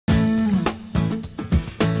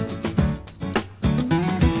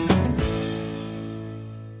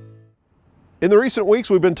In the recent weeks,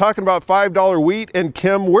 we've been talking about $5 wheat, and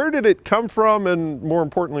Kim, where did it come from, and more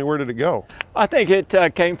importantly, where did it go? I think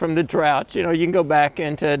it came from the droughts. You know, you can go back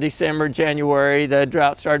into December, January, the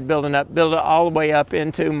drought started building all the way up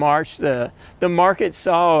into March. The market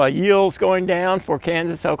saw yields going down for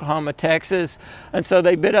Kansas, Oklahoma, Texas, and so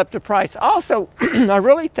they bid up the price. Also, I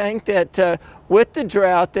really think that with the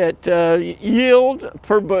drought that yield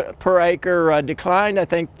per acre declined. I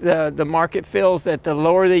think the market feels that the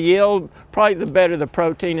lower the yield, probably the better the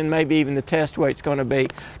protein and maybe even the test weight's going to be.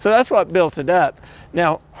 So that's what built it up.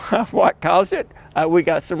 Now, what caused it? We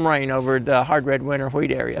got some rain over the hard red winter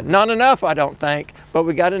wheat area. Not enough, I don't think, but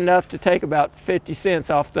we got enough to take about 50 cents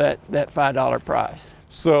off that $5 price.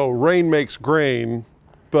 So rain makes grain,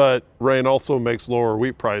 but rain also makes lower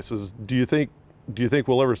wheat prices. Do you think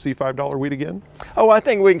we'll ever see $5 wheat again? Oh, I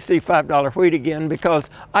think we can see $5 wheat again, because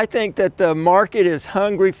I think that the market is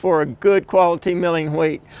hungry for a good quality milling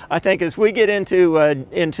wheat. I think as we get into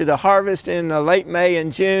the harvest in late May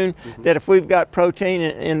and June, that if we've got protein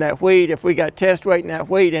in that wheat, if we got test weight in that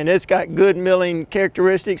wheat, and it's got good milling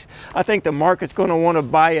characteristics, I think the market's going to want to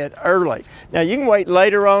buy it early. Now you can wait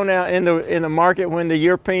later on out in the market when the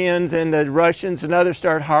Europeans and the Russians and others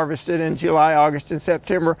start harvesting in July, August, and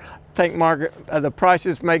September. I think the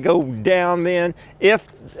prices may go down then if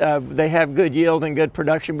they have good yield and good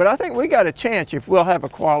production. But I think we got a chance if we'll have a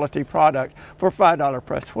quality product for $5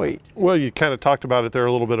 press wheat. Well, you kind of talked about it there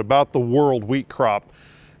a little bit about the world wheat crop.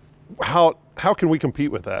 How can we compete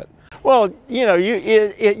with that? Well, you know,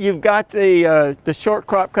 you've got the short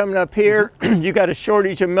crop coming up here. You've got a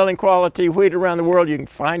shortage of milling quality wheat around the world. You can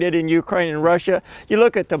find it in Ukraine and Russia. You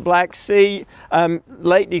look at the Black Sea,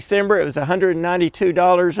 late December, it was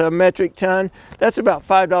 $192 a metric ton. That's about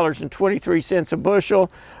 $5.23 a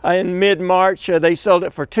bushel. In mid-March, they sold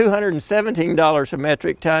it for $217 a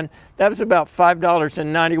metric ton. That was about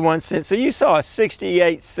 $5.91. So you saw a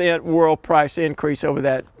 68-cent world price increase over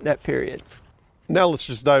that period. Now let's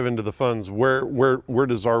just dive into the funds. Where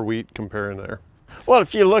does our wheat compare in there? Well,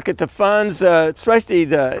 if you look at the funds, especially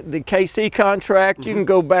the KC contract, you can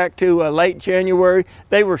go back to late January.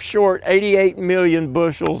 They were short 88 million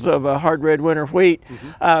bushels of hard red winter wheat.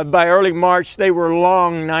 By early March, they were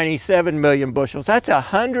long 97 million bushels. That's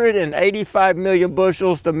 185 million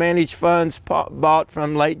bushels the managed funds bought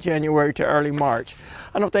from late January to early March.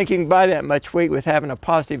 I don't think you can buy that much wheat with having a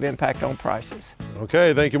positive impact on prices.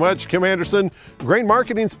 Okay, thank you much. Kim Anderson, Grain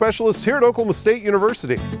Marketing Specialist here at Oklahoma State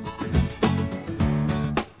University.